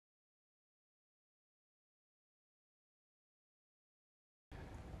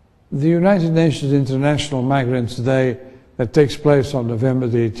The United Nations International Migrants Day that takes place on November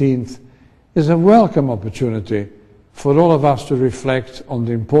the 18th is a welcome opportunity for all of us to reflect on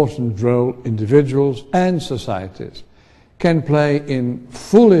the important role individuals and societies can play in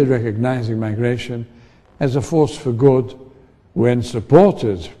fully recognizing migration as a force for good when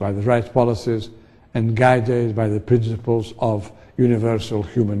supported by the right policies and guided by the principles of universal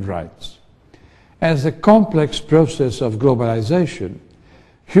human rights. As a complex process of globalization,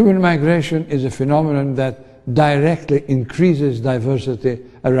 human migration is a phenomenon that directly increases diversity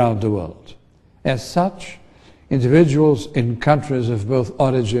around the world. As such, individuals in countries of both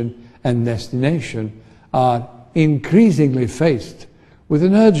origin and destination are increasingly faced with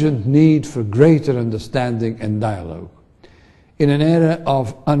an urgent need for greater understanding and dialogue. In an era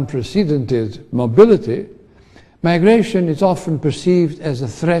of unprecedented mobility, migration is often perceived as a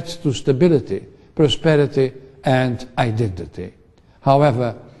threat to stability, prosperity, and identity.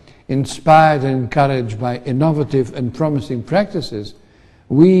 However, inspired and encouraged by innovative and promising practices,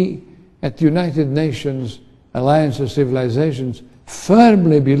 we at the United Nations Alliance of Civilizations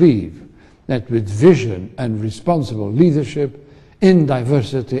firmly believe that with vision and responsible leadership, in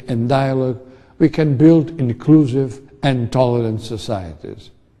diversity and dialogue, we can build inclusive and tolerant societies.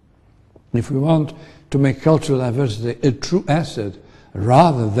 If we want to make cultural diversity a true asset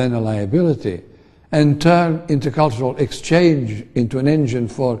rather than a liability, and turn intercultural exchange into an engine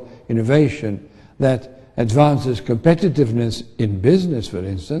for innovation that advances competitiveness in business, for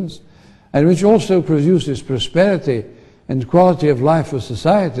instance, and which also produces prosperity and quality of life for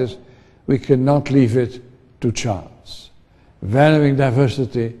societies, we cannot leave it to chance. Valuing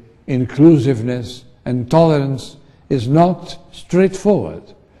diversity, inclusiveness, and tolerance is not straightforward.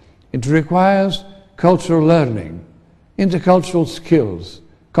 It requires cultural learning, intercultural skills,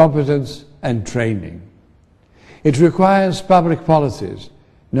 competence, and training. It requires public policies,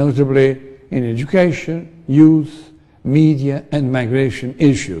 notably in education, youth, media, and migration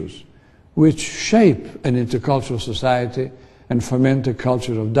issues, which shape an intercultural society and foment a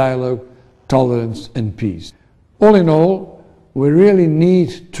culture of dialogue, tolerance, and peace. All in all, we really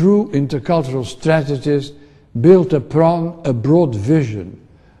need true intercultural strategies built upon a broad vision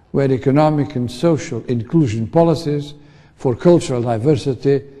where economic and social inclusion policies for cultural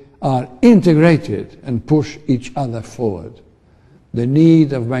diversity are integrated and push each other forward. The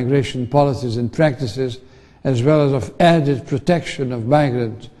need of migration policies and practices, as well as of added protection of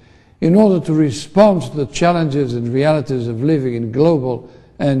migrants, in order to respond to the challenges and realities of living in global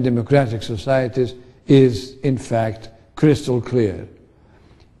and democratic societies, is in fact crystal clear.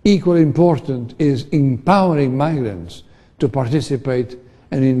 Equally important is empowering migrants to participate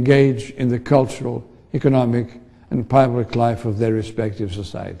and engage in the cultural, economic, and public life of their respective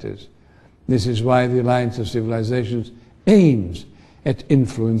societies. This is why the Alliance of Civilizations aims at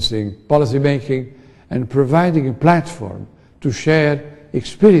influencing policymaking and providing a platform to share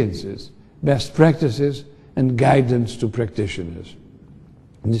experiences, best practices, and guidance to practitioners.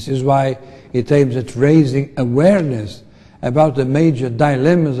 This is why it aims at raising awareness about the major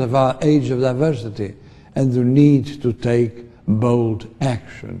dilemmas of our age of diversity and the need to take bold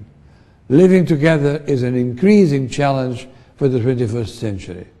action. Living together is an increasing challenge for the 21st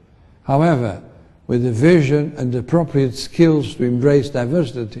century. However, with the vision and appropriate skills to embrace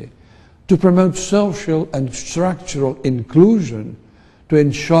diversity, to promote social and structural inclusion, to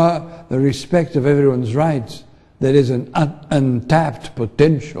ensure the respect of everyone's rights, there is an untapped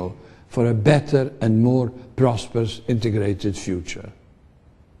potential for a better and more prosperous integrated future.